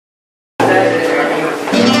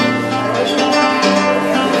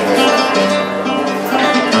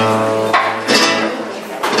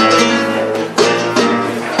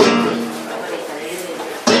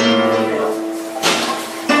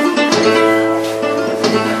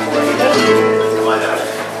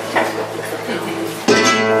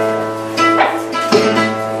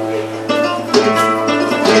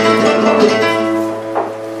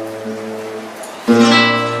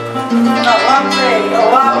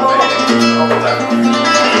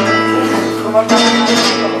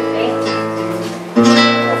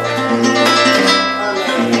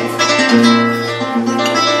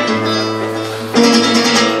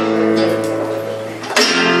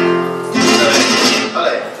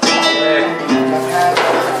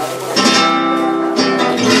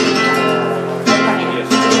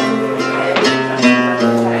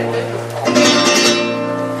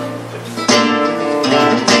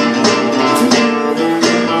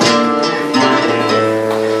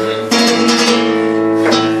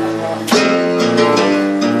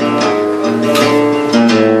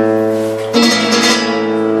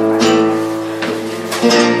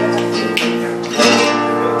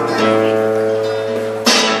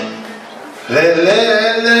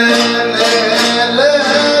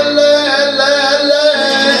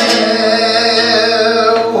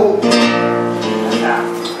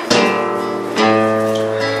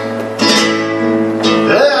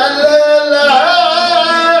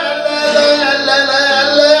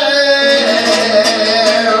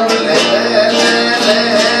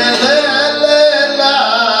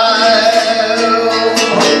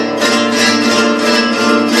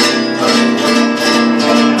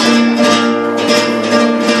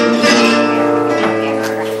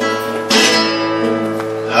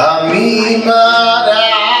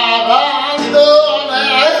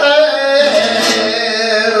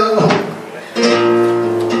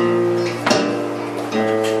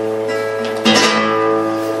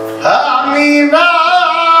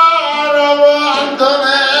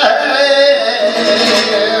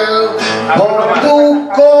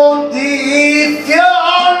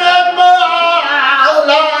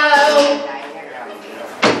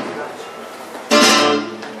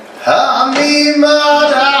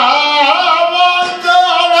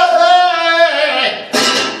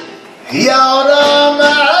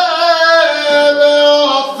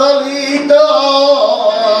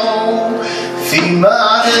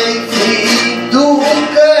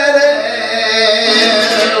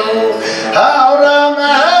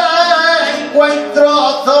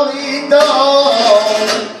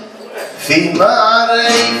madre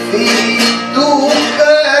y tú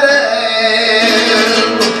querer.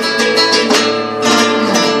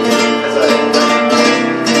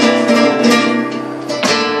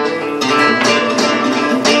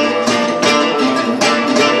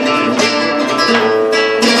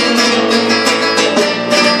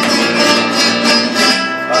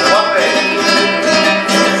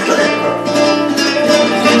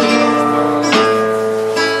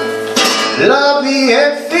 La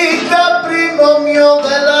viejecita, primo mío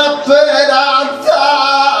de la esperanza,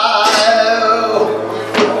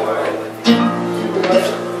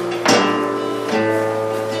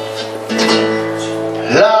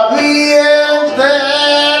 la virgen de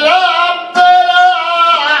la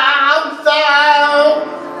esperanza,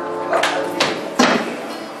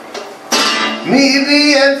 mi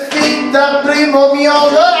viejecita, primo mío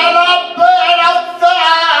de la esperanza,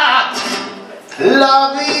 la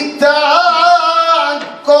vista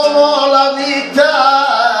como la vista,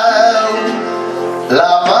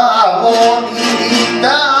 la más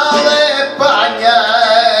bonita de España,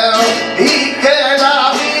 y que la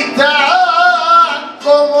vista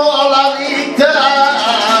como la vista,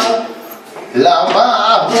 la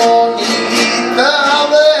más bonita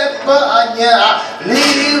de España,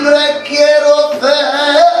 libre quiero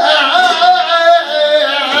ser.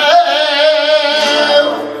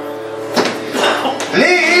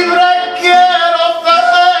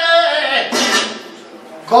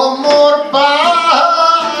 Como el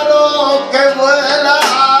pájaro que vuela,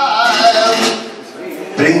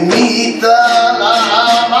 primita al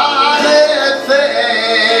amanecer,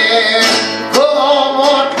 como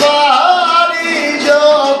el pajarillo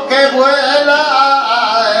que vuela,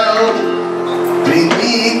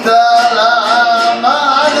 primita al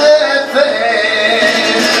amanecer.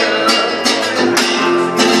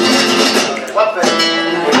 Juanpe.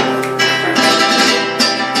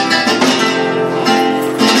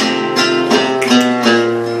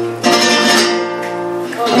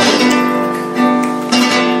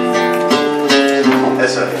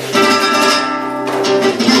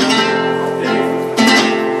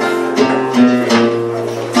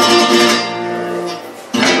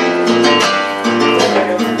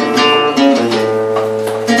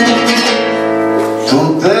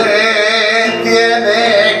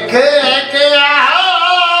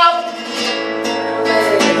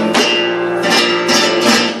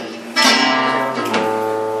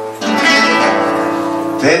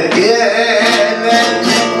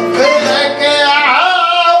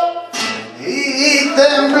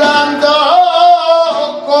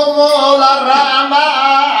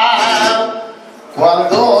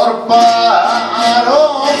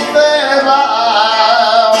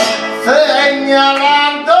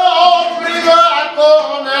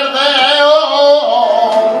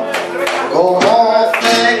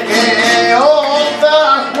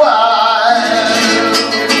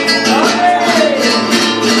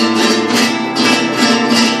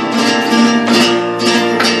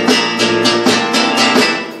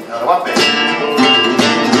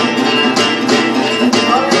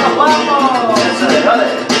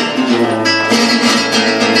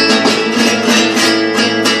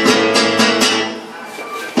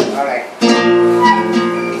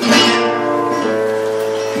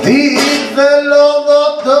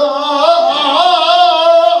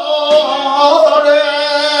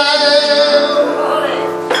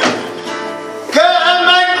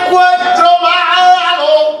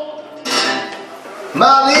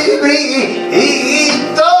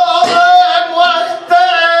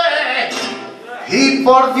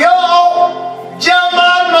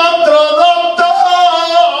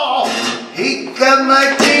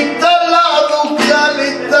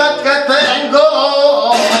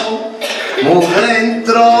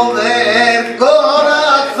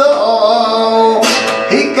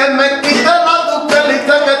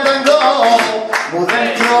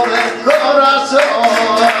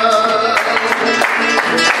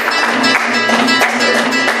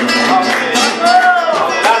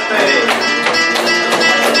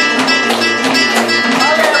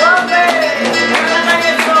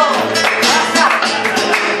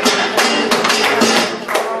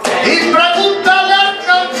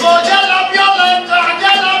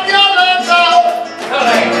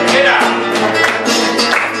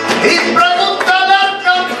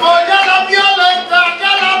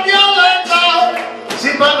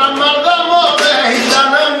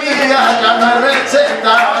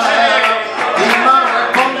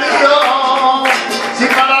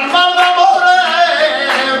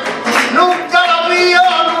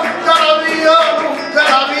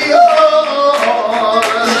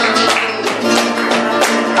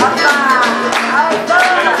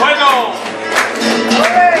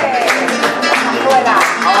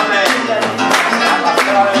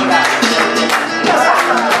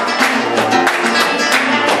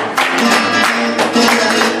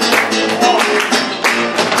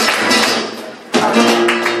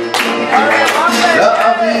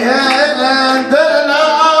 Virgen de la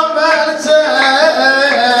Merced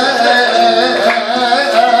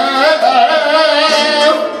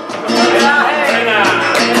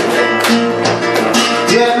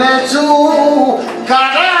tiene su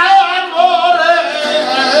cara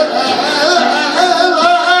morena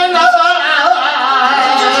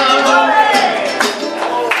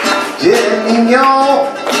y el niño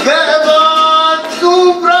que va a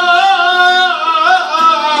su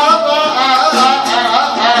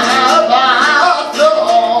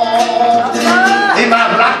y más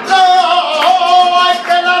rato hay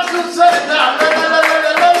que la suceda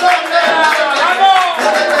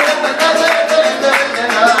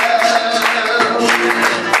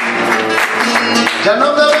ya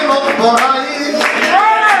no te vemos por ahí,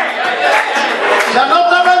 ya no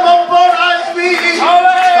te vemos por ahí,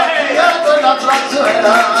 tapiando en la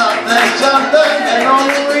plazuela, te echan de menos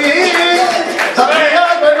Luis,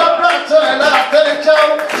 tapiando en la plazuela, te echan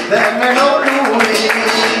de menos Luis.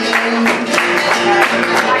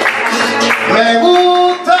 Me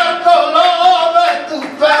gusta el color de tu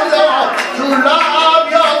pelo, tus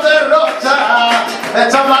labios de rosa,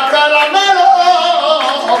 echas más caramelo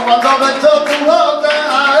cuando beso tu boca.